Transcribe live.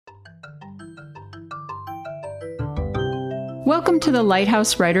Welcome to the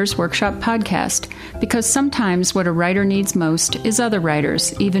Lighthouse Writers Workshop podcast, because sometimes what a writer needs most is other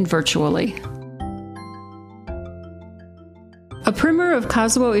writers, even virtually. A primer of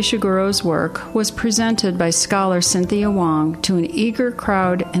Kazuo Ishiguro's work was presented by scholar Cynthia Wong to an eager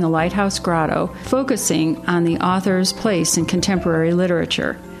crowd in the Lighthouse Grotto, focusing on the author's place in contemporary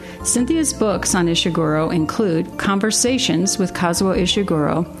literature. Cynthia's books on Ishiguro include Conversations with Kazuo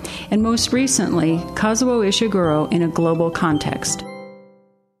Ishiguro and most recently, Kazuo Ishiguro in a Global Context.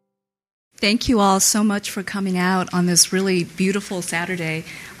 Thank you all so much for coming out on this really beautiful Saturday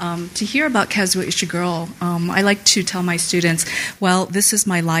to hear about Kazuo Ishiguro. I like to tell my students, well, this is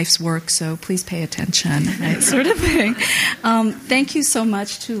my life's work, so please pay attention, right, sort of thing. Thank you so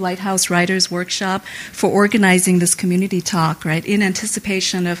much to Lighthouse Writers Workshop for organizing this community talk, right, in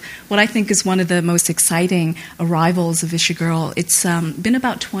anticipation of what I think is one of the most exciting arrivals of Ishiguro. It's been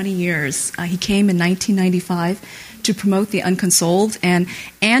about 20 years. He came in 1995 to promote The Unconsoled, and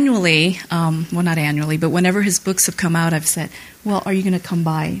annually, well, not annually, but whenever his books have come out, I've said, well, are you going to come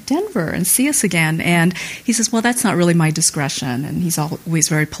by Denver and see us again? And he says, well, that's not really my discretion, and he's always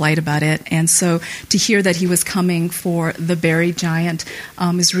very polite about it. And so to hear that he was coming for The Buried Giant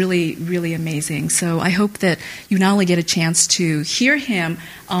is really, really amazing. So I hope that you not only get a chance to hear him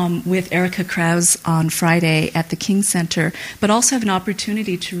with Erica Krause on Friday at the King Center, but also have an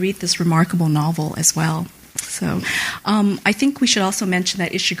opportunity to read this remarkable novel as well. So I think we should also mention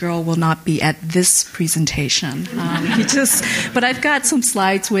that Ishiguro will not be at this presentation. But I've got some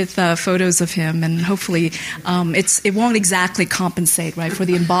slides with photos of him, and hopefully it won't exactly compensate, right, for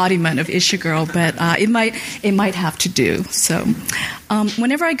the embodiment of Ishiguro, but it might have to do. So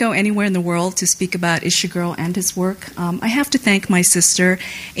whenever I go anywhere in the world to speak about Ishiguro and his work, I have to thank my sister,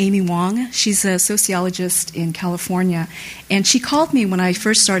 Amy Wong. She's a sociologist in California, and she called me when I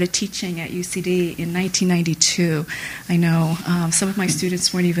first started teaching at UCD in 1992. I know some of my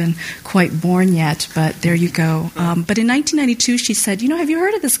students weren't even quite born yet, but there you go. But in 1992, she said, have you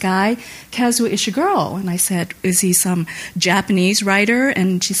heard of this guy, Kazuo Ishiguro? And I said, is he some Japanese writer?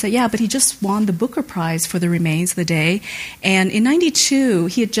 And she said, yeah, but he just won the Booker Prize for The Remains of the Day. And in 92,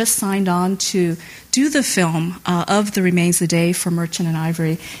 he had just signed on to do the film of The Remains of the Day for Merchant and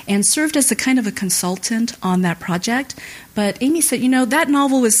Ivory and served as a kind of a consultant on that project. But Amy said, that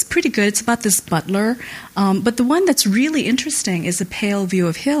novel was pretty good. It's about this butler. But the one that's really interesting is A Pale View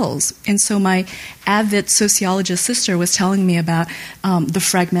of Hills. And so my avid sociologist sister was telling me about the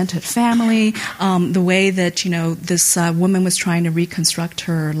fragmented family, the way that, this woman was trying to reconstruct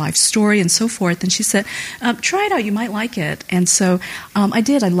her life story and so forth. And she said, try it out. You might like it. And so I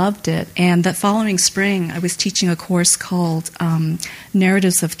did. I loved it. And that following spring, I was teaching a course called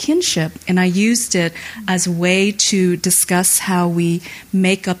Narratives of Kinship, and I used it as a way to discuss how we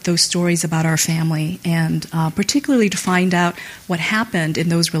make up those stories about our family, and particularly to find out what happened in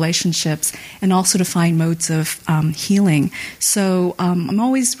those relationships, and also to find modes of healing. So I'm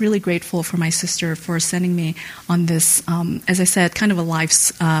always really grateful for my sister for sending me on this, as I said, kind of a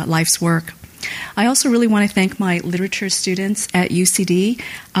life's work. I also really want to thank my literature students at UCD,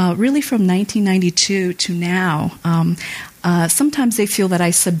 really from 1992 to now. Sometimes they feel that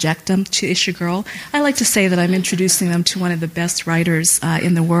I subject them to Ishiguro. I like to say that I'm introducing them to one of the best writers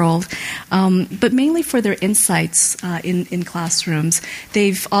in the world, but mainly for their insights in classrooms.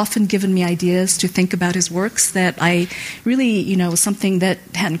 They've often given me ideas to think about his works that I really, was something that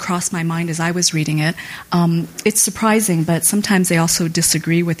hadn't crossed my mind as I was reading it. It's surprising, but sometimes they also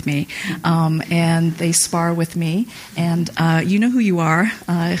disagree with me, and they spar with me, and you know who you are.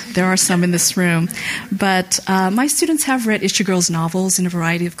 There are some in this room. But my students have read Ishiguro's novels in a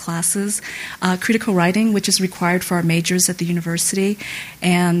variety of classes, critical writing, which is required for our majors at the university,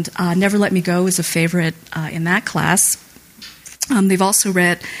 and Never Let Me Go is a favorite in that class. They've also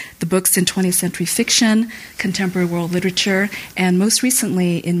read the books in 20th century fiction, contemporary world literature, and most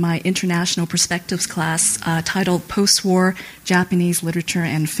recently in my international perspectives class titled Post-War Japanese Literature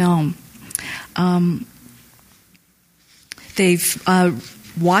and Film. They've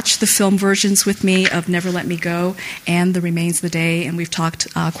watched the film versions with me of Never Let Me Go and The Remains of the Day, and we've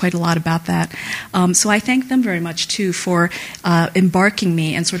talked quite a lot about that. So I thank them very much, too, for embarking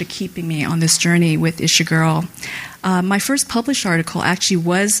me and sort of keeping me on this journey with Ishiguro. My first published article actually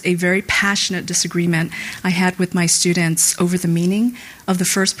was a very passionate disagreement I had with my students over the meaning of the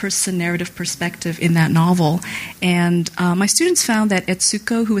first-person narrative perspective in that novel. And my students found that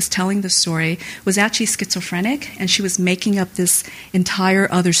Etsuko, who was telling the story, was actually schizophrenic, and she was making up this entire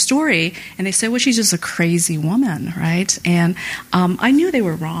other story. And they said, well, she's just a crazy woman, right? And I knew they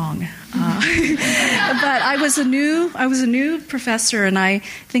were wrong. But I was a new professor, and I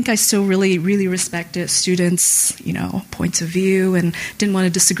think I still really, really respected students', points of view, and didn't want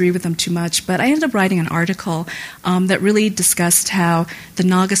to disagree with them too much. But I ended up writing an article that really discussed how the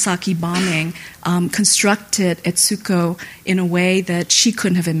Nagasaki bombing constructed Etsuko in a way that she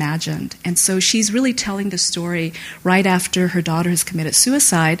couldn't have imagined. And so she's really telling the story right after her daughter has committed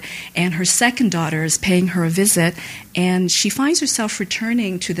suicide, and her second daughter is paying her a visit, and she finds herself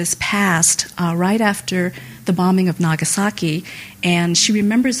returning to this past right after the bombing of Nagasaki, and she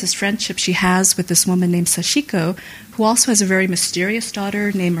remembers this friendship she has with this woman named Sachiko, who also has a very mysterious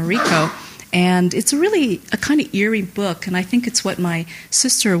daughter named Mariko. And it's really a kind of eerie book, and I think it's what my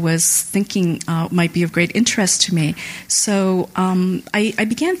sister was thinking might be of great interest to me. So I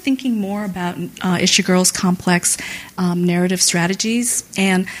began thinking more about Ishiguro's complex narrative strategies.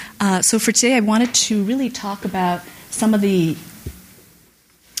 And so for today, I wanted to really talk about some of the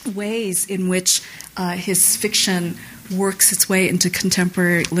ways in which his fiction works its way into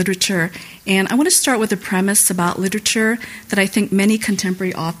contemporary literature. And I want to start with a premise about literature that I think many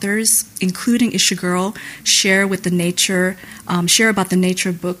contemporary authors, including Ishiguro, share about the nature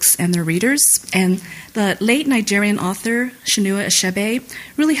of books and their readers. And the late Nigerian author, Chinua Achebe,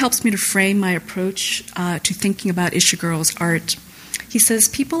 really helps me to frame my approach to thinking about Ishiguro's art. He says,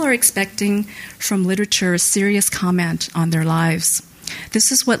 people are expecting from literature a serious comment on their lives. This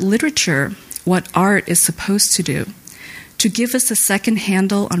is what literature, what art is supposed to do, to give us a second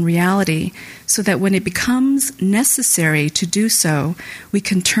handle on reality so that when it becomes necessary to do so, we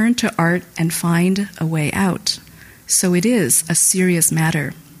can turn to art and find a way out. So it is a serious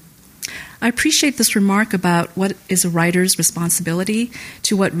matter. I appreciate this remark about what is a writer's responsibility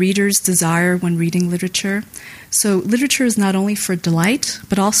to what readers desire when reading literature. So literature is not only for delight,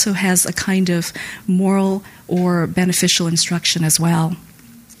 but also has a kind of moral or beneficial instruction as well.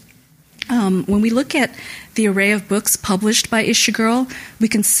 When we look at the array of books published by Ishiguro, we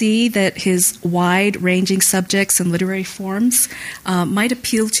can see that his wide-ranging subjects and literary forms might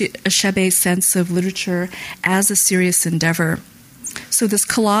appeal to Achebe's sense of literature as a serious endeavor. So this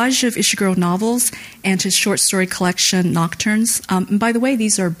collage of Ishiguro novels and his short story collection, Nocturnes, and by the way,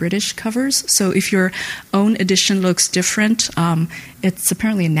 these are British covers, so if your own edition looks different, it's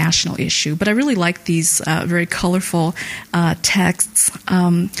apparently a national issue. But I really like these very colorful texts.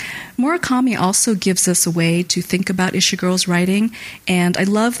 Murakami also gives us a way to think about Ishiguro's writing, and I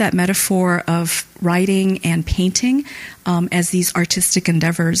love that metaphor of writing and painting as these artistic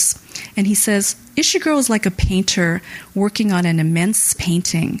endeavors. And he says, Ishiguro is like a painter working on an immense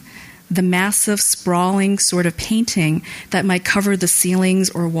painting, the massive, sprawling sort of painting that might cover the ceilings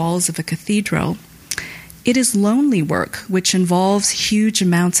or walls of a cathedral. It is lonely work, which involves huge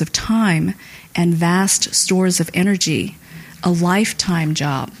amounts of time and vast stores of energy, a lifetime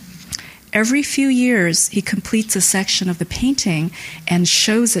job. Every few years, he completes a section of the painting and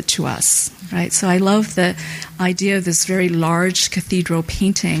shows it to us, right? So I love the idea of this very large cathedral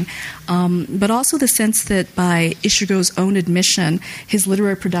painting, but also the sense that by Ishiguro's own admission, his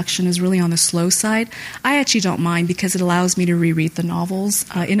literary production is really on the slow side. I actually don't mind because it allows me to reread the novels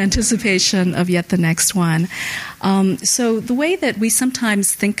in anticipation of yet the next one. So the way that we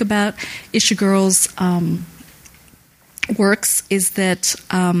sometimes think about Ishiguro's works is that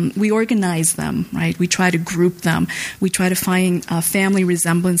we organize them, right? We try to group them. We try to find family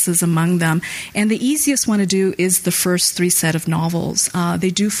resemblances among them. And the easiest one to do is the first three set of novels.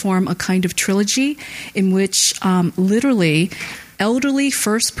 They do form a kind of trilogy in which literally elderly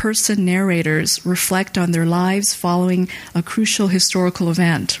first-person narrators reflect on their lives following a crucial historical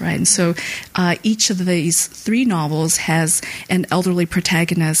event, right? And so each of these three novels has an elderly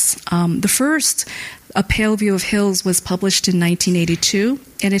protagonist. The first, A Pale View of Hills, was published in 1982,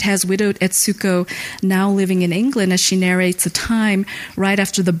 and it has widowed Etsuko now living in England as she narrates a time right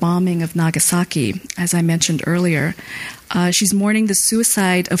after the bombing of Nagasaki, as I mentioned earlier. She's mourning the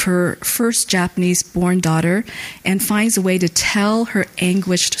suicide of her first Japanese-born daughter and finds a way to tell her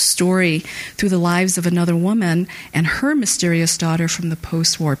anguished story through the lives of another woman and her mysterious daughter from the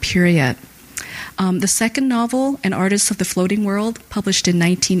post-war period. The second novel, An Artist of the Floating World, published in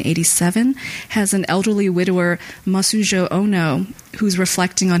 1987, has an elderly widower, Masujo Ono, who's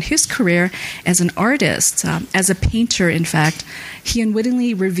reflecting on his career as an artist, as a painter, in fact. He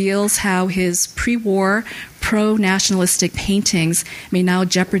unwittingly reveals how his pre-war pro-nationalistic paintings may now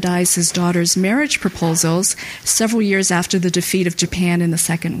jeopardize his daughter's marriage proposals several years after the defeat of Japan in the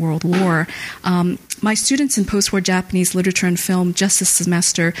Second World War. My students in post-war Japanese literature and film just this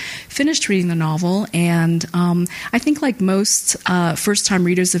semester finished reading the novel, and I think like most first-time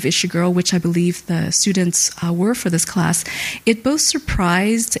readers of Ishiguro, which I believe the students were for this class, it both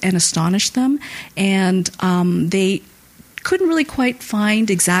surprised and astonished them, and they couldn't really quite find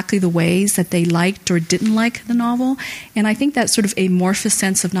exactly the ways that they liked or didn't like the novel. And I think that sort of amorphous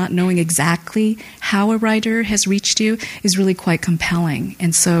sense of not knowing exactly how a writer has reached you is really quite compelling.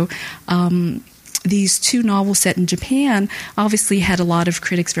 And so these two novels set in Japan obviously had a lot of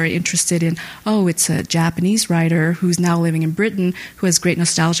critics very interested in, it's a Japanese writer who's now living in Britain who has great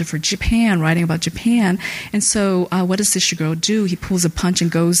nostalgia for Japan, writing about Japan. And so what does Ishiguro do? He pulls a punch and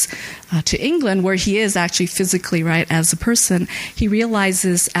goes to England, where he is actually physically, right, as a person. He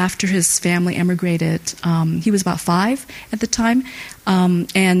realizes after his family emigrated, he was about 5 at the time,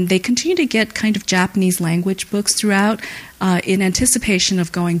 and they continue to get kind of Japanese language books throughout in anticipation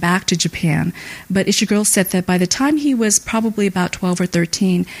of going back to Japan. But Ishiguro said that by the time he was probably about 12 or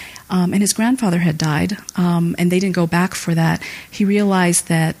 13, and his grandfather had died, and they didn't go back for that, he realized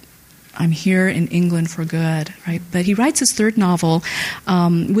that I'm here in England for good, right? But he writes his third novel,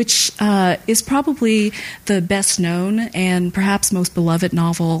 which is probably the best known and perhaps most beloved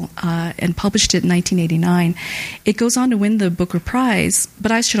novel, and published it in 1989. It goes on to win the Booker Prize,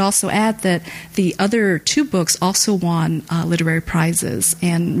 but I should also add that the other 2 books also won literary prizes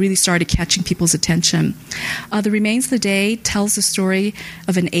and really started catching people's attention. The Remains of the Day tells the story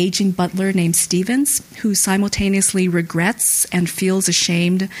of an aging butler named Stevens who simultaneously regrets and feels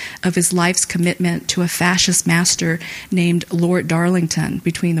ashamed of his life's commitment to a fascist master named Lord Darlington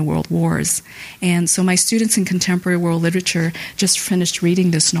between the world wars. And so my students in contemporary world literature just finished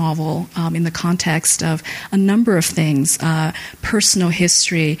reading this novel in the context of a number of things, personal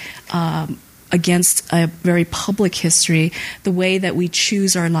history, against a very public history, the way that we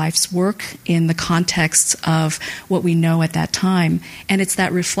choose our life's work in the context of what we know at that time. And it's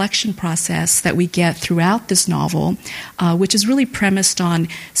that reflection process that we get throughout this novel, which is really premised on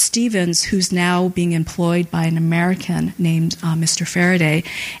Stevens, who's now being employed by an American named Mr. Faraday.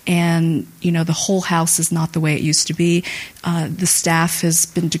 And, the whole house is not the way it used to be. The staff has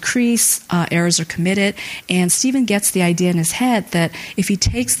been decreased, errors are committed, and Stephen gets the idea in his head that if he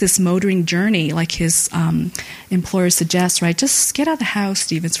takes this motoring journey, like his employer suggests, right, just get out of the house,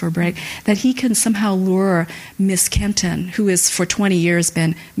 Stevens, for a break, that he can somehow lure Miss Kenton, who has for 20 years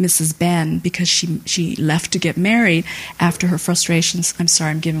been Mrs. Ben, because she left to get married after her frustrations. I'm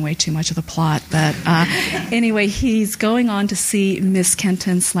sorry, I'm giving away too much of the plot, but anyway, he's going on to see Miss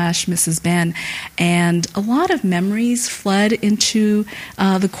Kenton / Mrs. Ben, and a lot of memories flood into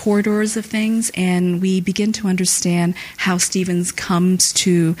the corridors of things, and we begin to understand how Stevens comes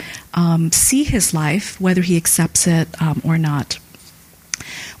to see his life, whether he accepts it or not.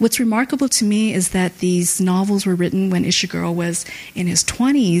 What's remarkable to me is that these novels were written when Ishiguro was in his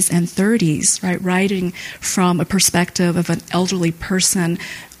 20s and 30s, right, writing from a perspective of an elderly person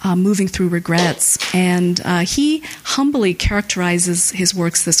moving through regrets. And he humbly characterizes his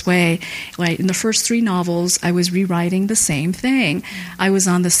works this way. Like in the first 3 novels, I was rewriting the same thing. I was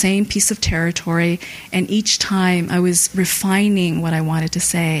on the same piece of territory, and each time I was refining what I wanted to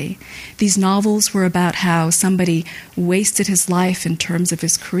say. These novels were about how somebody wasted his life in terms of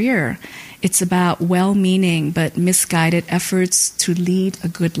his career. It's about well-meaning but misguided efforts to lead a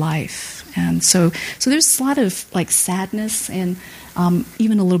good life. And so there's a lot of like sadness and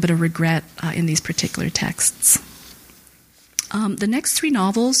even a little bit of regret in these particular texts. The next 3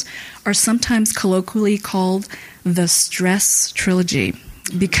 novels are sometimes colloquially called the Stress Trilogy,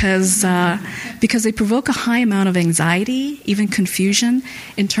 because they provoke a high amount of anxiety, even confusion,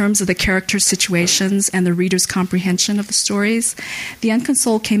 in terms of the characters' situations and the reader's comprehension of the stories. The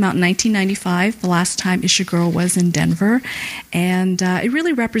Unconsoled came out in 1995, the last time Ishiguro was in Denver, and it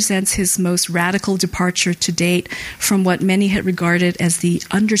really represents his most radical departure to date from what many had regarded as the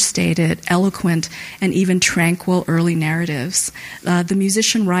understated, eloquent, and even tranquil early narratives. The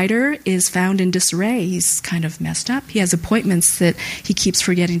musician-writer is found in disarray. He's kind of messed up. He has appointments that he keeps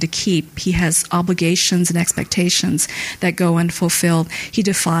forgetting to keep. He has obligations and expectations that go unfulfilled. He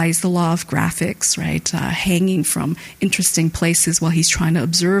defies the law of graphics, right? Hanging from interesting places while he's trying to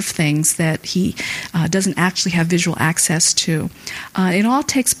observe things that he doesn't actually have visual access to. It all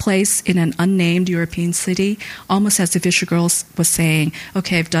takes place in an unnamed European city, almost as if Ishiguro was saying,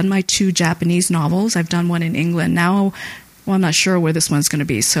 okay, I've done my 2 Japanese novels. I've done one in England. Now well, I'm not sure where this one's going to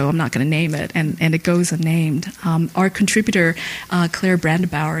be, so I'm not going to name it, and it goes unnamed. Our contributor, Claire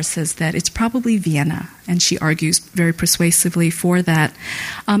Brandebauer, says that it's probably Vienna, and she argues very persuasively for that.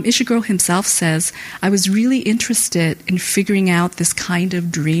 Ishiguro himself says, I was really interested in figuring out this kind of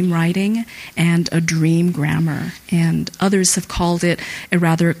dream writing and a dream grammar, and others have called it a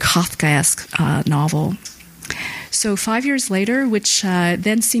rather Kafkaesque novel. So 5 years later, which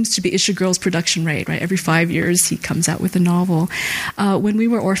then seems to be Ishiguro's production rate, right? Every 5 years he comes out with a novel. When We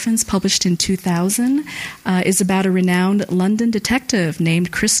Were Orphans, published in 2000, is about a renowned London detective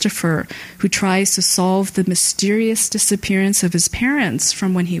named Christopher who tries to solve the mysterious disappearance of his parents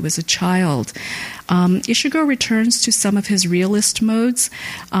from when he was a child. Ishiguro returns to some of his realist modes,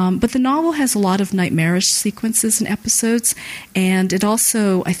 but the novel has a lot of nightmarish sequences and episodes, and it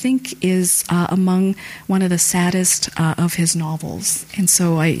also, I think, is among one of the saddest of his novels. And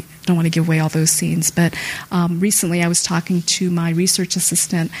so I don't want to give away all those scenes, but recently I was talking to my research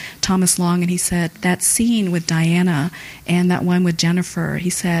assistant, Thomas Long, and he said that scene with Diana and that one with Jennifer, he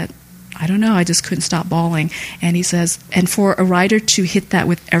said, I don't know, I just couldn't stop bawling. And he says, and for a writer to hit that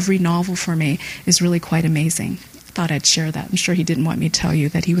with every novel for me is really quite amazing. I thought I'd share that. I'm sure he didn't want me to tell you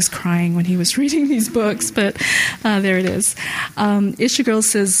that he was crying when he was reading these books, but there it is. Ishiguro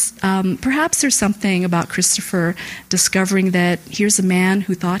says, perhaps there's something about Christopher discovering that here's a man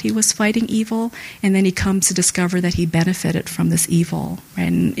who thought he was fighting evil, and then he comes to discover that he benefited from this evil. Right?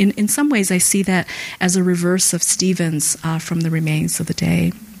 And in some ways, I see that as a reverse of Stevens from The Remains of the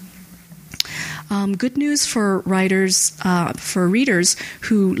Day. Good news for readers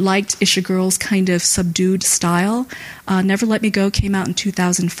who liked Ishiguro's kind of subdued style. Never Let Me Go came out in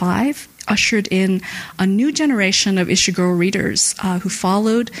 2005, ushered in a new generation of Ishiguro readers who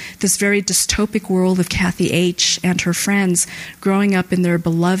followed this very dystopic world of Kathy H. and her friends growing up in their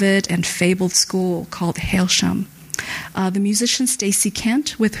beloved and fabled school called Hailsham. The musician Stacey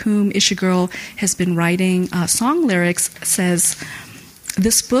Kent, with whom Ishiguro has been writing song lyrics, says,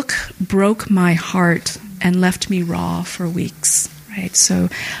 this book broke my heart and left me raw for weeks. Right, so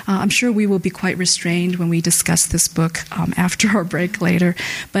I'm sure we will be quite restrained when we discuss this book after our break later.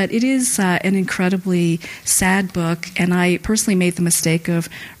 But it is an incredibly sad book, and I personally made the mistake of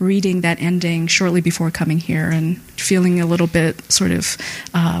reading that ending shortly before coming here and feeling a little bit sort of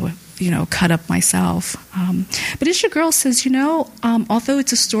cut up myself. But Ishiguro says, although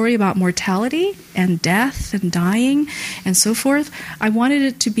it's a story about mortality and death and dying and so forth, I wanted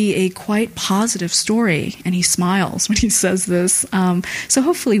it to be a quite positive story. And he smiles when he says this. So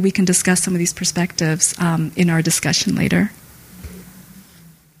hopefully we can discuss some of these perspectives in our discussion later.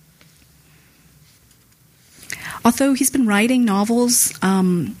 Although he's been writing short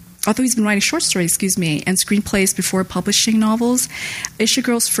stories, and screenplays before publishing novels,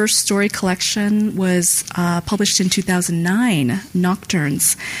 Ishiguro's first story collection was published in 2009,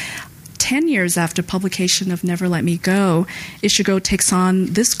 Nocturnes. 10 years after publication of Never Let Me Go, Ishiguro takes on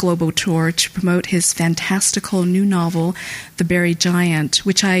this global tour to promote his fantastical new novel, The Buried Giant,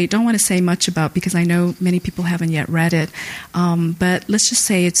 which I don't want to say much about because I know many people haven't yet read it. But let's just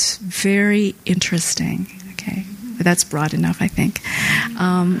say it's very interesting. Okay, but that's broad enough, I think.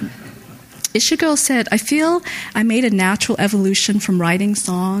 Ishiguro said, I feel I made a natural evolution from writing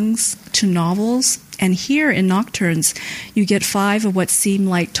songs to novels, and here in Nocturnes, you get 5 of what seem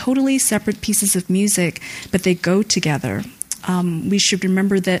like totally separate pieces of music, but they go together. We should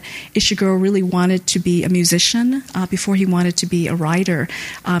remember that Ishiguro really wanted to be a musician before he wanted to be a writer.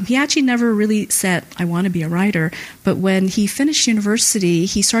 He actually never really said, I want to be a writer, but when he finished university,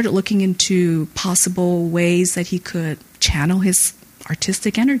 he started looking into possible ways that he could channel his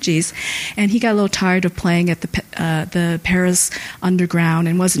artistic energies, and he got a little tired of playing at the Paris Underground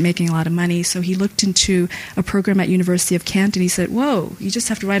and wasn't making a lot of money, so he looked into a program at University of Kent, and he said, whoa, you just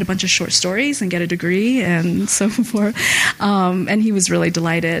have to write a bunch of short stories and get a degree and so forth, and he was really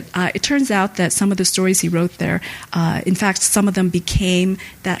delighted. It turns out that some of the stories he wrote there, in fact, some of them became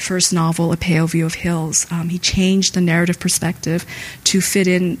that first novel, A Pale View of Hills. He changed the narrative perspective to fit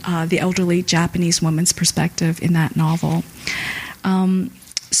in the elderly Japanese woman's perspective in that novel.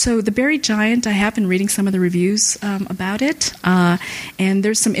 So The Buried Giant, I have been reading some of the reviews about it, and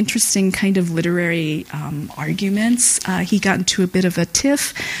there's some interesting kind of literary arguments. He got into a bit of a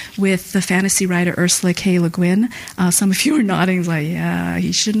tiff with the fantasy writer Ursula K. Le Guin. Some of you are nodding like, yeah,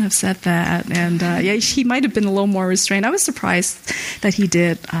 he shouldn't have said that, and he might have been a little more restrained. I was surprised that he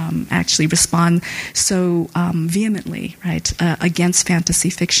did actually respond so vehemently, right, against fantasy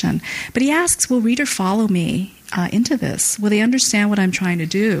fiction. But he asks, will reader follow me? into this? Will they understand what I'm trying to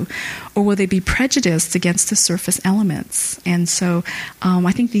do? Or will they be prejudiced against the surface elements? And so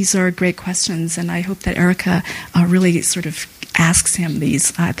I think these are great questions, and I hope that Erica really sort of asks him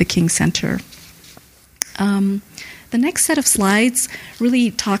these at the King Center. The next set of slides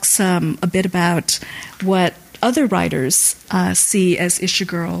really talks a bit about what other writers see as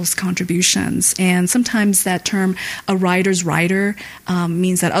Ishiguro's contributions. And sometimes that term, a writer's writer,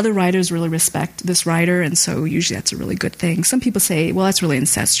 means that other writers really respect this writer, and so usually that's a really good thing. Some people say, well, that's really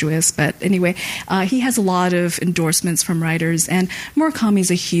incestuous, but anyway, he has a lot of endorsements from writers, and Murakami is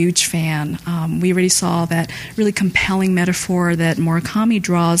a huge fan. We already saw that really compelling metaphor that Murakami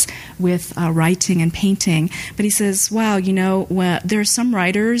draws with writing and painting, but he says, wow, there are some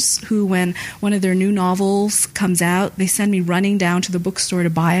writers who, when one of their new novels comes out, they send me running down to the bookstore to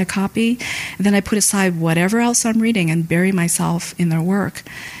buy a copy, and then I put aside whatever else I'm reading and bury myself in their work.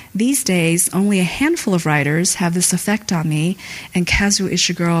 These days, only a handful of writers have this effect on me, and Kazuo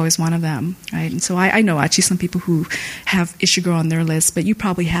Ishiguro is one of them. Right? And so I know actually some people who have Ishiguro on their list, but you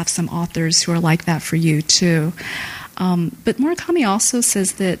probably have some authors who are like that for you too. But Murakami also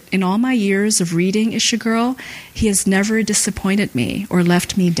says that in all my years of reading Ishiguro, he has never disappointed me or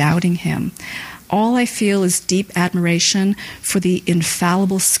left me doubting him. All I feel is deep admiration for the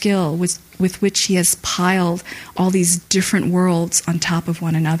infallible skill with which he has piled all these different worlds on top of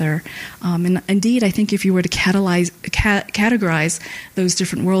one another. And indeed, I think if you were to categorize those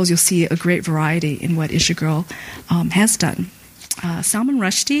different worlds, you'll see a great variety in what Ishiguro has done. Salman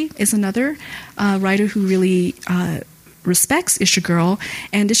Rushdie is another writer who really respects Ishiguro,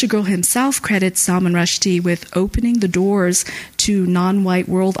 and Ishiguro himself credits Salman Rushdie with opening the doors to non-white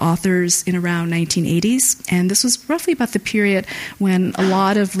world authors in around 1980s. And this was roughly about the period when a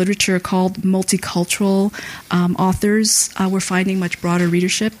lot of literature called multicultural authors were finding much broader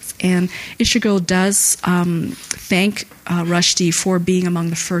readership. And Ishiguro does thank Rushdie for being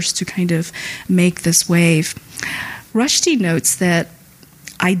among the first to kind of make this wave. Rushdie notes that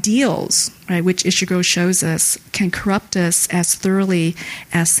ideals, right, which Ishiguro shows us, can corrupt us as thoroughly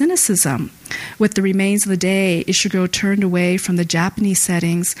as cynicism. With The Remains of the Day, Ishiguro turned away from the Japanese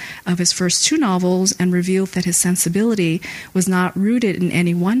settings of his first two novels and revealed that his sensibility was not rooted in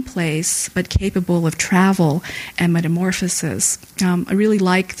any one place, but capable of travel and metamorphosis. I really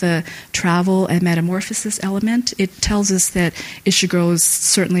like the travel and metamorphosis element. It tells us that Ishiguro is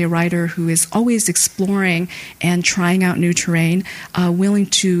certainly a writer who is always exploring and trying out new terrain, willing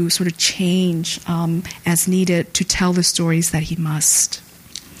to sort of change as needed to tell the stories that he must.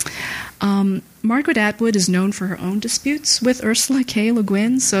 Margaret Atwood is known for her own disputes with Ursula K. Le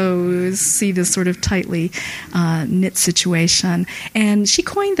Guin, so see this sort of tightly knit situation. And she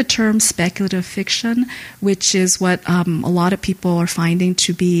coined the term speculative fiction, which is what a lot of people are finding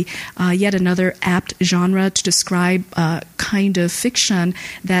to be yet another apt genre to describe a kind of fiction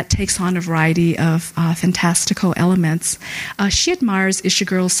that takes on a variety of fantastical elements. She admires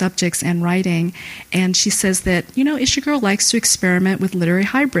Ishiguro's subjects and writing, and she says that, Ishiguro likes to experiment with literary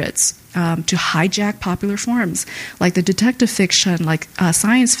hybrids. To hijack popular forms, like the detective fiction, like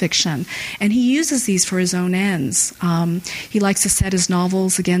science fiction. And he uses these for his own ends. He likes to set his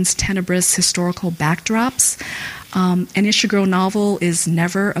novels against tenebrous historical backdrops. An Ishiguro novel is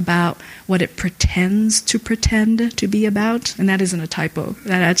never about what it pretends to be about, and that isn't a typo.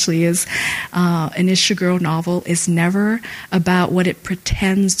 That actually is an Ishiguro novel is never about what it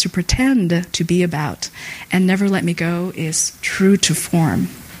pretends to be about. And Never Let Me Go is true to form.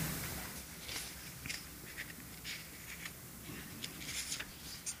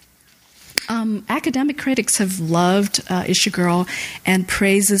 Academic critics have loved Ishiguro and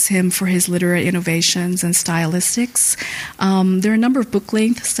praises him for his literary innovations and stylistics. There are a number of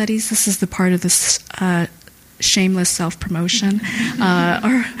book-length studies. This is the part of this shameless self-promotion.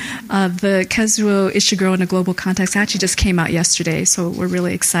 The Kazuo Ishiguro in a Global Context actually just came out yesterday, so we're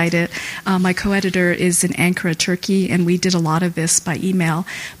really excited. My co-editor is in Ankara, Turkey, and we did a lot of this by email.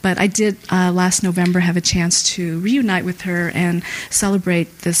 But I did last November have a chance to reunite with her and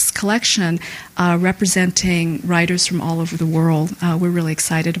celebrate this collection representing writers from all over the world. We're really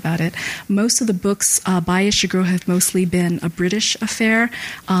excited about it. Most of the books by Ishiguro have mostly been a British affair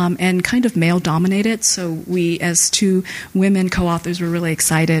and kind of male-dominated, so we, as two women co-authors, were really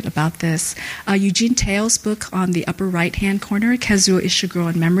excited about this. Eugene Teo's book on the upper right-hand corner, Kazuo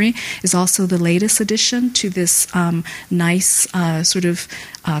Ishiguro in Memory, is also the latest addition to this nice sort of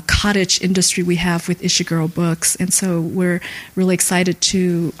cottage industry we have with Ishiguro books. And so we're really excited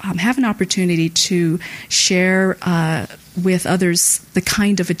to have an opportunity to share with others the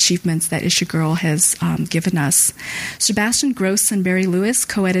kind of achievements that Ishiguro has given us. Sebastian Gross and Barry Lewis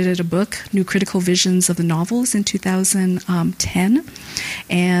co-edited a book, New Critical Visions of the Novels, in 2010,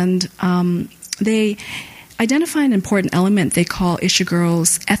 and they identify an important element they call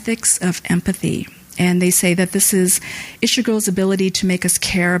Ishiguro's ethics of empathy. And they say that this is Ishiguro's ability to make us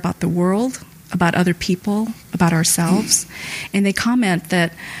care about the world, about other people, about ourselves. And they comment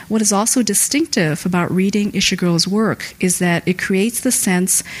that what is also distinctive about reading Ishiguro's work is that it creates the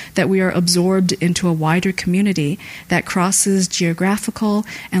sense that we are absorbed into a wider community that crosses geographical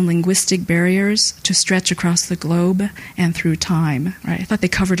and linguistic barriers to stretch across the globe and through time. Right? I thought they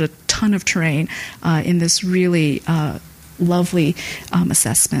covered a ton of terrain in this really lovely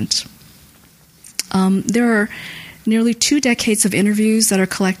assessment. There are nearly 2 decades of interviews that are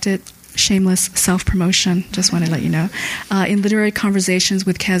collected, shameless self-promotion, just want to let you know, in literary conversations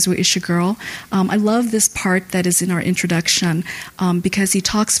with Kazuo Ishiguro. I love this part that is in our introduction because he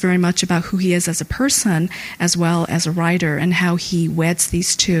talks very much about who he is as a person as well as a writer and how he weds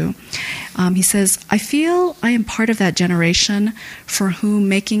these two. He says, "I feel I am part of that generation for whom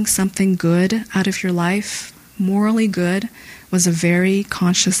making something good out of your life, morally good, was a very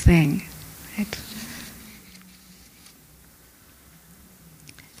conscious thing." Right?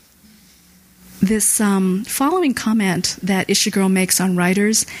 This following comment that Ishiguro makes on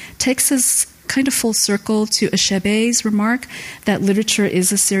writers takes us kind of full circle to Achebe's remark that literature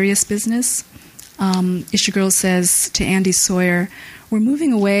is a serious business. Ishiguro says to Andy Sawyer, "We're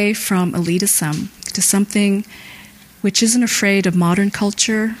moving away from elitism to something which isn't afraid of modern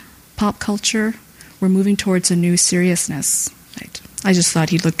culture, pop culture. We're moving towards a new seriousness." Right. I just thought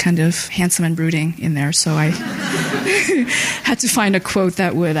he looked kind of handsome and brooding in there, so I had to find a quote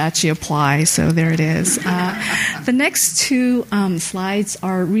that would actually apply, so there it is. The next 2 slides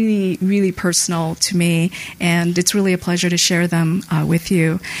are really, really personal to me, and it's really a pleasure to share them with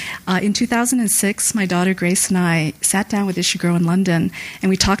you. In 2006, my daughter Grace and I sat down with Ishiguro in London, and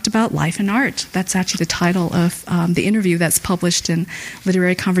we talked about life and art. That's actually the title of the interview that's published in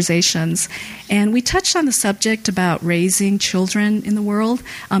Literary Conversations. And we touched on the subject about raising children in the world.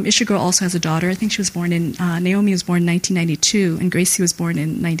 Ishiguro also has a daughter. I think she was born in, Naomi was born in 1992, and Gracie was born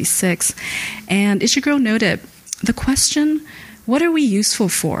in 96. And Ishiguro noted, "The question, what are we useful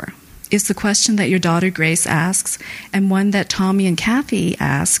for, is the question that your daughter Grace asks, and one that Tommy and Kathy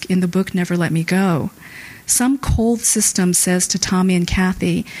ask in the book Never Let Me Go. Some cold system says to Tommy and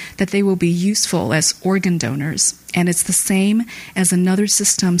Kathy that they will be useful as organ donors, and it's the same as another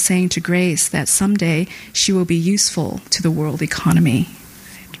system saying to Grace that someday she will be useful to the world economy."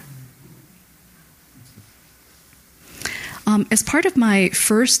 As part of my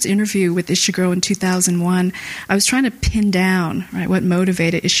first interview with Ishiguro in 2001, I was trying to pin down what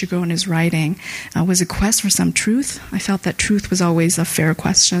motivated Ishiguro in his writing. Was a quest for some truth? I felt that truth was always a fair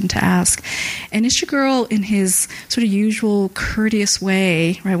question to ask. And Ishiguro, in his sort of usual courteous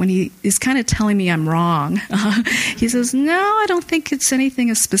way, when he is kind of telling me I'm wrong, he says, "No, I don't think it's anything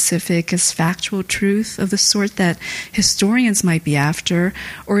as specific as factual truth of the sort that historians might be after,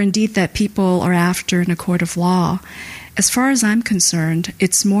 or indeed that people are after in a court of law. As far as I'm concerned,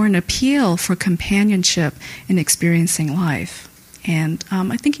 it's more an appeal for companionship in experiencing life." And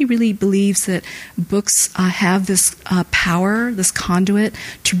I think he really believes that books have this power, this conduit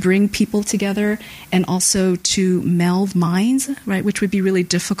to bring people together and also to meld minds, which would be really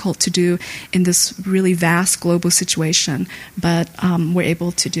difficult to do in this really vast global situation, but we're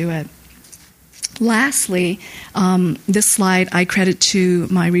able to do it. Lastly, this slide I credit to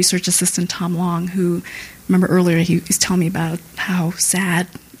my research assistant, Tom Long, who, remember earlier, he was telling me about how sad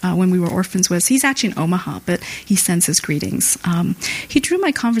when we were orphans was. He's actually in Omaha, but he sends his greetings. He drew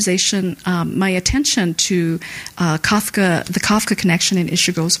my conversation, my attention to Kafka, the Kafka connection in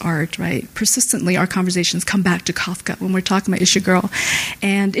Ishiguro's art, Persistently, our conversations come back to Kafka when we're talking about Ishiguro.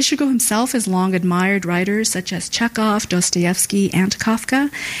 And Ishiguro himself has long admired writers such as Chekhov, Dostoevsky, and Kafka.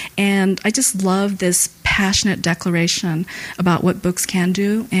 And I just love this passionate declaration about what books can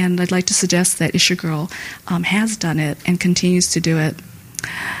do. And I'd like to suggest that Ishiguro has done it and continues to do it.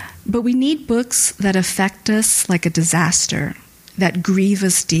 But we need books that affect us like a disaster, that grieve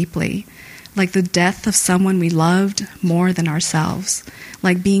us deeply, like the death of someone we loved more than ourselves,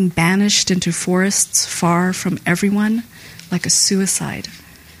 like being banished into forests far from everyone, like a suicide.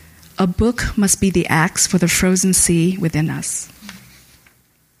 A book must be the axe for the frozen sea within us.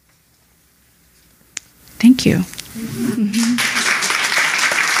 Thank you.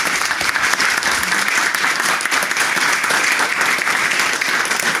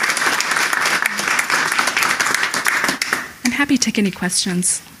 I'm happy to take any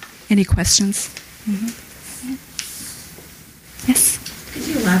questions. Any questions? Yes? Could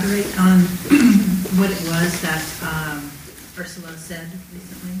you elaborate on what it was that Ursula said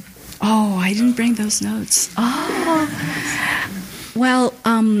recently? Oh, I didn't bring those notes. Oh. Well,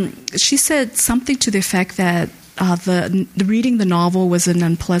 she said something to the effect that the reading the novel was an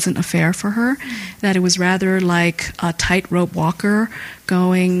unpleasant affair for her, that it was rather like a tightrope walker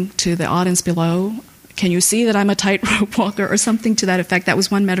going to the audience below. Can you see that I'm a tightrope walker, or something to that effect? That was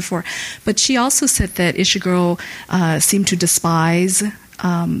one metaphor. But she also said that Ishiguro seemed to despise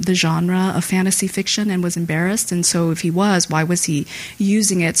the genre of fantasy fiction and was embarrassed. And so if he was, why was he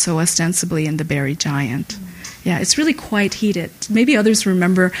using it so ostensibly in The Buried Giant? Yeah, it's really quite heated. Maybe others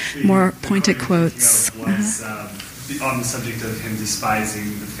remember more pointed quotes. Was on the subject of him despising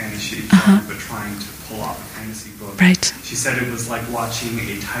the fantasy genre, but trying to pull off a fantasy book. Right. She said it was like watching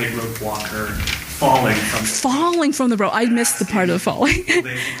a tightrope walker falling from the rope. I missed the part of the falling. They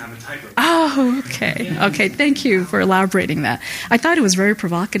think I'm a tightrope. Oh, okay. Okay, thank you for elaborating that. I thought it was very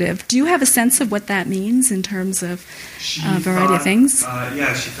provocative. Do you have a sense of what that means in terms of a variety of things?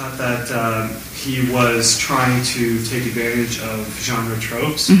 Yeah, she thought that he was trying to take advantage of genre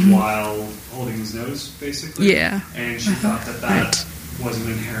tropes while holding his nose, basically. Yeah. And she thought that was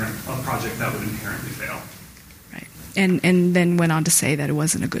a project that would inherently fail. Right. And then went on to say that it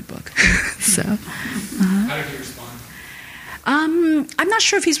wasn't a good book. So. How did he respond? I'm not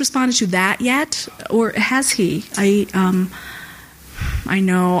sure if he's responded to that yet, or has he? I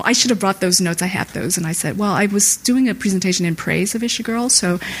know. I should have brought those notes. I have those. And I said, well, I was doing a presentation in praise of Ishiguro,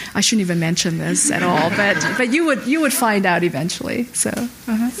 so I shouldn't even mention this at all. But you would find out eventually. So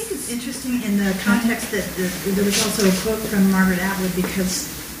I think it's interesting in the context that there was also a quote from Margaret Atwood,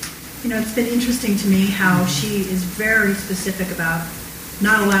 because, it's been interesting to me how she is very specific about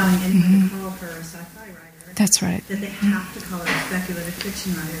not allowing anyone to call her a sci-fi writer. That's right. That they have to call her a speculative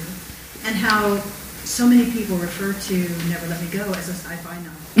fiction writer. And how so many people refer to Never Let Me Go as a sci-fi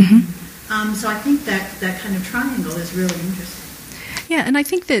novel. So I think that kind of triangle is really interesting. Yeah, and I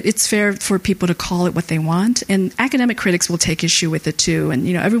think that it's fair for people to call it what they want, and academic critics will take issue with it too. And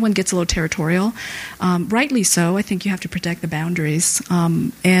everyone gets a little territorial, rightly so. I think you have to protect the boundaries.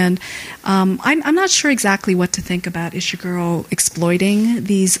 I'm not sure exactly what to think about Ishiguro exploiting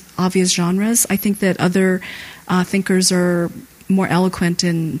these obvious genres. I think that other thinkers are more eloquent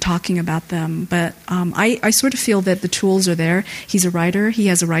in talking about them, but I sort of feel that the tools are there. He's a writer. He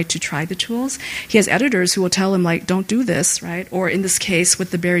has a right to try the tools. He has editors who will tell him, like, don't do this, right? Or in this case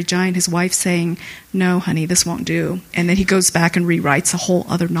with The Buried Giant, his wife saying, no, honey, this won't do. And then he goes back and rewrites a whole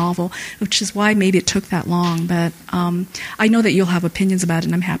other novel, which is why maybe it took that long. But I know that you'll have opinions about it,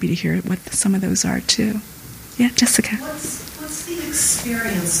 and I'm happy to hear what some of those are, too. Yeah, Jessica. What's the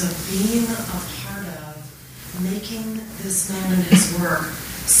experience of being a part of making this man and his work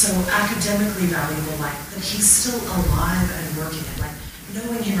so academically valuable, like that he's still alive and working it, like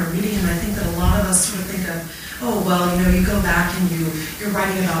knowing him or meeting him? I think that a lot of us sort of think of, oh, well, you go back and you're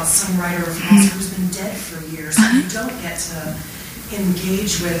writing about some writer or philosopher who's been dead for years, and you don't get to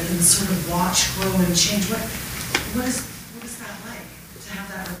engage with and sort of watch grow and change. What is that like to have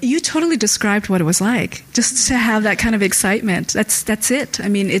that? You totally described what it was like, just to have that kind of excitement. That's it. I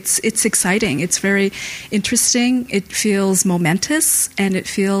mean, it's exciting. It's very interesting. It feels momentous, and it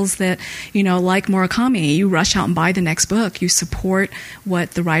feels that, like Murakami, you rush out and buy the next book. You support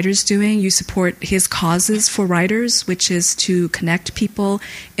what the writer's doing. You support his causes for writers, which is to connect people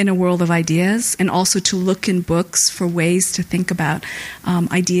in a world of ideas, and also to look in books for ways to think about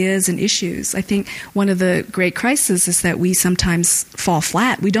ideas and issues. I think one of the great crises is that we sometimes fall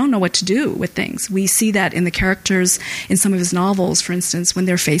flat. We don't know what to do with things. We see that in the characters in some of his novels, for instance, when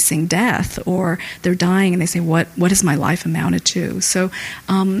they're facing death or they're dying and they say, what has my life amounted to? So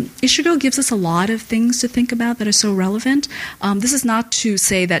Ishiguro gives us a lot of things to think about that are so relevant. This is not to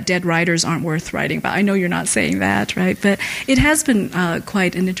say that dead writers aren't worth writing about. I know you're not saying that, right? But it has been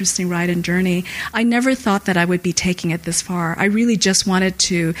quite an interesting ride and journey. I never thought that I would be taking it this far. I really just wanted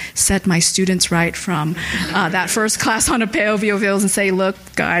to set my students right from that first class on a Peovio and say, look,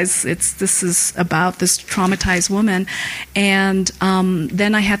 guys, this is about this traumatized woman. And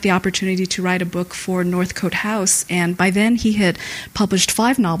then I had the opportunity to write a book for Northcote House, and by then he had published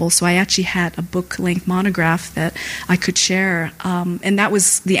 5 novels, so I actually had a book-length monograph that I could share, and that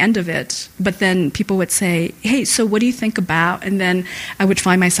was the end of it. But then people would say, hey, so what do you think about? And then I would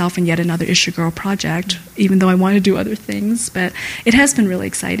find myself in yet another Ishiguro project, even though I want to do other things. But it has been really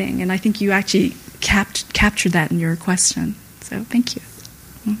exciting, and I think you actually captured that in your question. So thank you.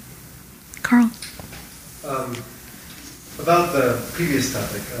 Carl. About the previous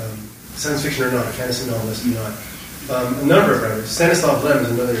topic, science fiction or not, fantasy novelist or not, a number of writers. Stanislav Lem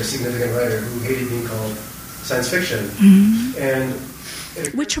is another significant writer who hated being called science fiction. And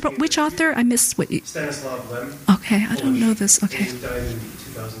Which author? I missed what you... Stanislav Lem. Okay, I don't know this. Okay. He died in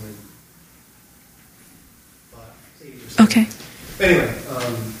 2005. Okay. Anyway,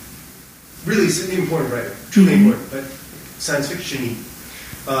 really important writer, truly important, but science fiction-y.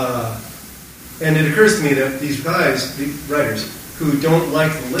 And it occurs to me that these guys, the writers, who don't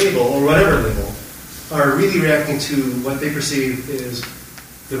like the label, or whatever label, are really reacting to what they perceive is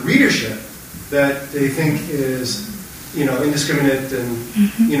the readership that they think is, indiscriminate and,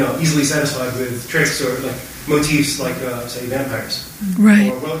 easily satisfied with tricks or like motifs like, say, vampires.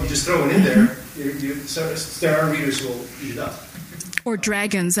 Right. Or, well, you just throw it in there, so there are readers who will eat it up. Or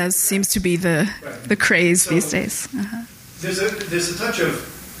dragons, as seems to be the craze these days. There's a touch of,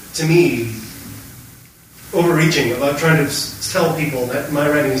 to me, overreaching about trying to tell people that my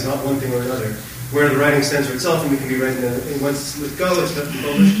writing is not one thing or another, where the writing stands for itself and we can be writing in once with go, it's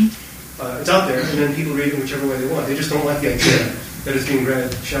published, it's out there, and then people read it whichever way they want. They just don't like the idea that it's being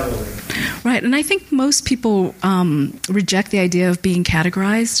read shallowly. Right, and I think most people reject the idea of being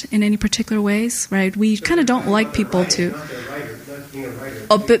categorized in any particular ways, right? We kind of don't like people to... Not the writer, not being a writer.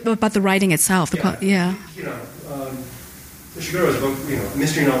 Oh, but about the writing itself. Yeah. Ishiguro is a book, a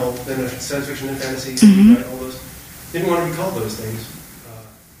mystery novel, then a science fiction and fantasy, all those. Didn't want to be called those things.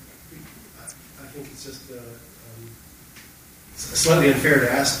 I think it's just slightly unfair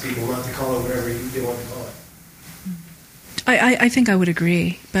to ask people not to call it whatever they want to call it. I think I would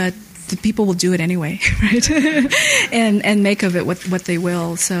agree, but the people will do it anyway, right? and make of it what they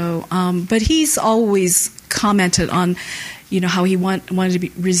will. So, but he's always commented on, how he wanted to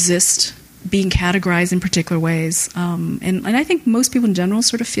resist being categorized in particular ways. And I think most people in general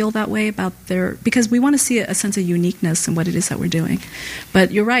sort of feel that way about because we want to see a sense of uniqueness in what it is that we're doing.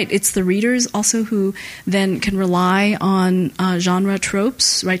 But you're right, it's the readers also who then can rely on genre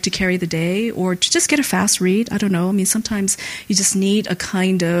tropes, right, to carry the day or to just get a fast read. I don't know. I mean, sometimes you just need a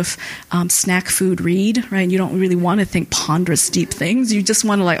kind of snack food read, right? You don't really want to think ponderous, deep things. You just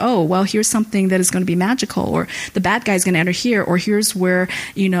want to here's something that is going to be magical, or the bad guy's going to enter here, or here's where,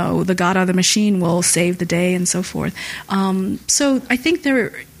 the god out of the machine will save the day and so forth. So I think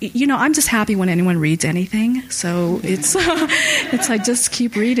I'm just happy when anyone reads anything. So it's I just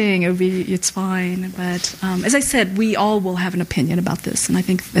keep reading. It's fine. But as I said, we all will have an opinion about this, and I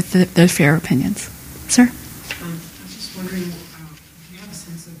think that they're fair opinions. Sir? I was just wondering, do you have a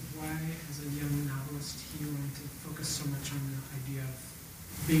sense of why, as a young novelist, you wanted to focus so much on the idea of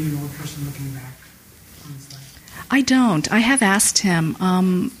being an old person looking back on his life? I don't. I have asked him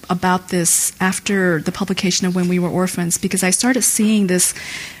about this after the publication of When We Were Orphans, because I started seeing this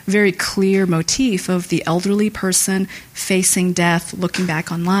very clear motif of the elderly person facing death, looking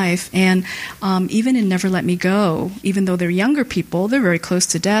back on life. And even in Never Let Me Go, even though they're younger people, they're very close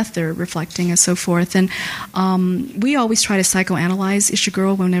to death, they're reflecting and so forth. And we always try to psychoanalyze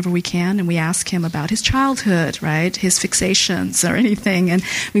Ishiguro whenever we can, and we ask him about his childhood, right, his fixations or anything, and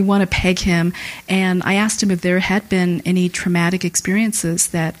we want to peg him. And I asked him if there had been any traumatic experiences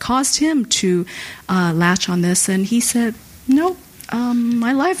that caused him to latch on this, and he said, no.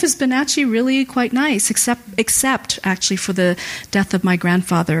 My life has been actually really quite nice, except actually for the death of my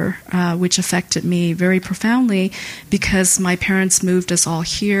grandfather, which affected me very profoundly because my parents moved us all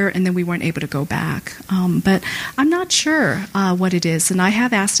here and then we weren't able to go back. But I'm not sure what it is. And I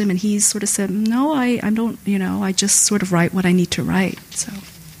have asked him and he's sort of said, no, I don't, I just sort of write what I need to write. So,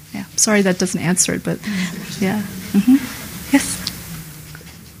 yeah. Sorry that doesn't answer it, but yeah. Mm-hmm. Yes?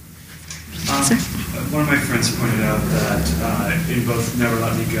 Sir? One of my friends pointed out that in both Never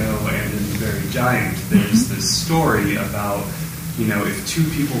Let Me Go and in The Very Giant, there's this story about, if two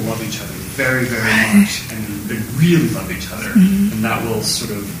people love each other very, very much and they really love each other, then that will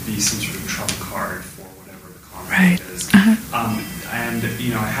sort of be some sort of trump card for whatever the conflict is. And,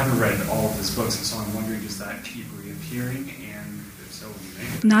 I haven't read all of his books, and so I'm wondering, does that keep reappearing? And if so,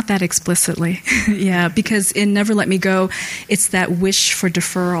 not that explicitly, yeah, because in Never Let Me Go, it's that wish for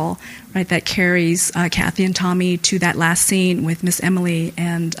deferral, right, that carries Kathy and Tommy to that last scene with Miss Emily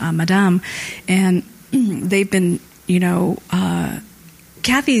and Madame, and they've been,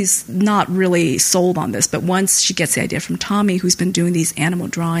 Kathy's not really sold on this, but once she gets the idea from Tommy, who's been doing these animal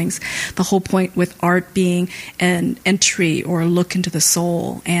drawings, the whole point with art being an entry or a look into the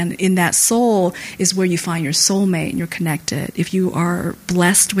soul, and in that soul is where you find your soulmate and you're connected. If you are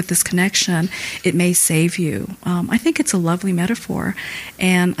blessed with this connection, it may save you. I think it's a lovely metaphor,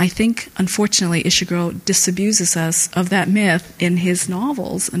 and I think, unfortunately, Ishiguro disabuses us of that myth in his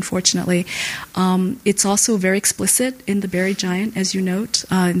novels, unfortunately. It's also very explicit in The Buried Giant, as you note.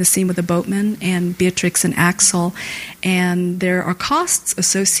 boat in the scene with the boatman and Beatrix and Axel. And there are costs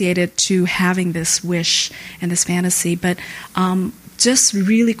associated to having this wish and this fantasy. But just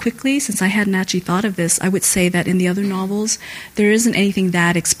really quickly, since I hadn't actually thought of this, I would say that in the other novels, there isn't anything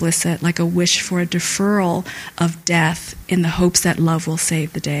that explicit, like a wish for a deferral of death in the hopes that love will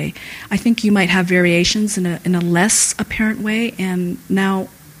save the day. I think you might have variations in a less apparent way, and now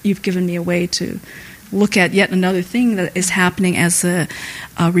you've given me a way to look at yet another thing that is happening as a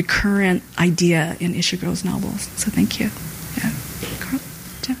recurrent idea in Ishiguro's novels. So thank you. Yeah. Carl?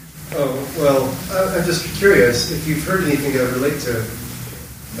 Jim? Oh, well, I'm just curious if you've heard anything that would relate to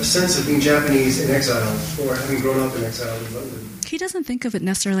a sense of being Japanese in exile or having grown up in exile in London. He doesn't think of it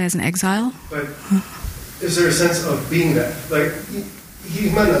necessarily as an exile. But is there a sense of being that? Like, he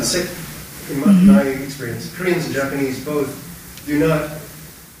might not say, in my experience, Koreans and Japanese both do not.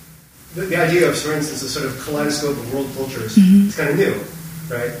 The idea of, for instance, a sort of kaleidoscope of world cultures is kind of new,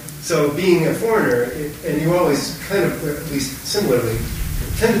 right? So being a foreigner, and you always kind of, at least similarly,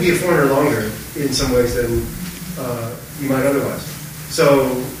 tend to be a foreigner longer in some ways than you might otherwise.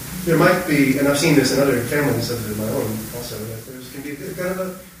 So there might be, and I've seen this in other families other than my own also, that there can be kind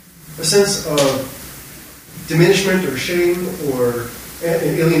of a sense of diminishment or shame or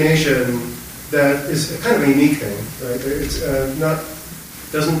alienation that is kind of a unique thing, right? It's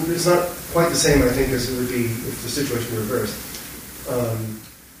it's not quite the same, I think, as it would be if the situation were reversed.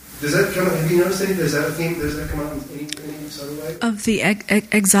 Does that come? Have you noticed any? Does that theme? Does that come out in any sort of way? Of the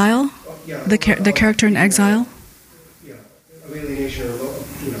exile, Yeah, the character in exile. Yeah, of alienation or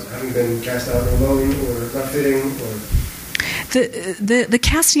having been cast out or alone or not fitting or. The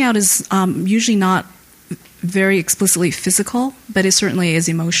casting out is usually not very explicitly physical, but it certainly is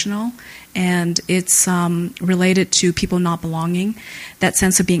emotional, and it's related to people not belonging, that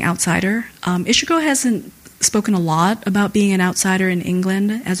sense of being outsider. Ishiguro hasn't spoken a lot about being an outsider in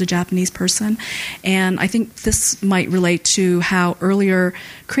England as a Japanese person, and I think this might relate to how earlier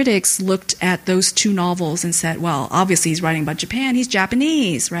critics looked at those two novels and said, well, obviously he's writing about Japan, he's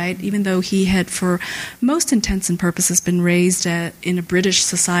Japanese, right? Even though he had, for most intents and purposes, been raised in a British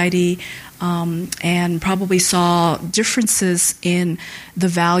society, and probably saw differences in the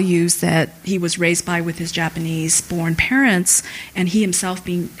values that he was raised by with his Japanese-born parents, and he himself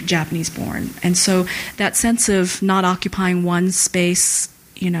being Japanese-born. And so that sense of not occupying one space,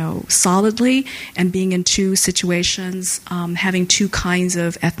 solidly, and being in two situations, having two kinds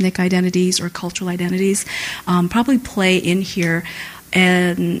of ethnic identities or cultural identities, probably play in here.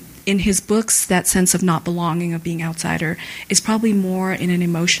 And in his books, that sense of not belonging, of being outsider, is probably more in an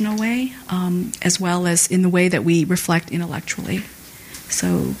emotional way, as well as in the way that we reflect intellectually.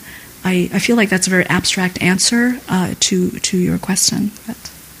 So I feel like that's a very abstract answer to your question.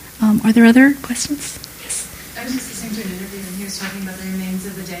 But are there other questions? Yes. I was just listening to an interview, and he was talking about the remains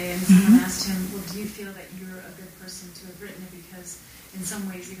of the day, and someone asked him, well, do you feel that you're a good person to have written it? Because in some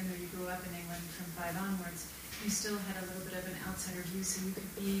ways, even though you grew up in England from 5 onwards, you still had a little bit of an outsider view, so you could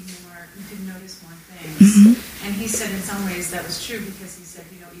be more, you could notice more things. And he said in some ways that was true, because he said,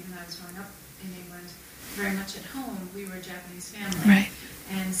 even though I was growing up in England, very much at home, we were a Japanese family. Right.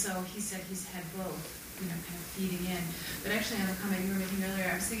 And so he said he's had both, kind of feeding in. But actually, on the comment you were making earlier,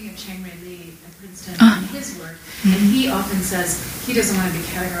 I was thinking of Chang Ray Lee at Princeton and his work. And he often says he doesn't want to be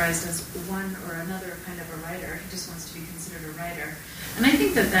categorized as one or another kind of a writer. He just wants to be considered a writer. And I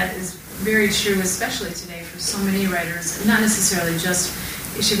think that is very true, especially today, for so many writers, not necessarily just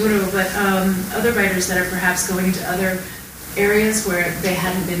Ishiguro, but other writers that are perhaps going into other areas where they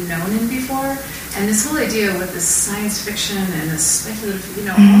hadn't been known in before. And this whole idea with this science fiction and this speculative,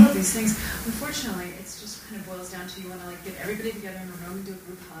 all of these things, unfortunately, it's just kind of boils down to you want to get everybody together in a room and do a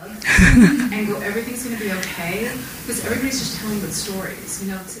group hug and go, everything's going to be okay, because everybody's just telling good stories.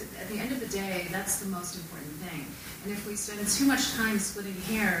 At the end of the day, that's the most important thing. And if we spend too much time splitting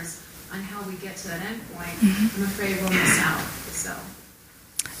hairs on how we get to that end point, I'm afraid we'll miss out. So.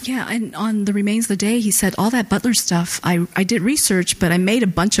 Yeah, and on The Remains of the Day, he said, all that Butler stuff, I did research, but I made a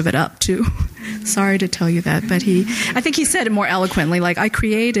bunch of it up, too. Sorry to tell you that, but I think he said it more eloquently, I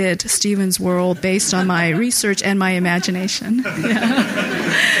created Stephen's world based on my research and my imagination.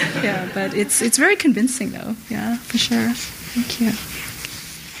 Yeah, but it's very convincing, though. Yeah, for sure. Thank you.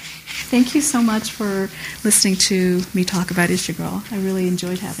 Thank you so much for listening to me talk about Ishiguro. I really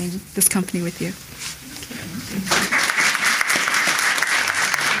enjoyed having this company with you. Thank you.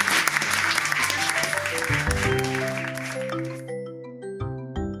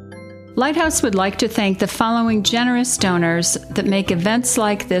 Lighthouse would like to thank the following generous donors that make events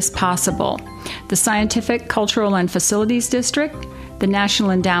like this possible: the Scientific, Cultural, and Facilities District, the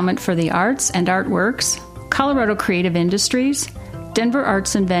National Endowment for the Arts and Artworks, Colorado Creative Industries, Denver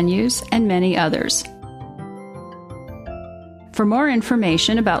Arts and Venues, and many others. For more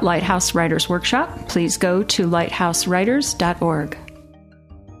information about Lighthouse Writers Workshop, please go to lighthousewriters.org.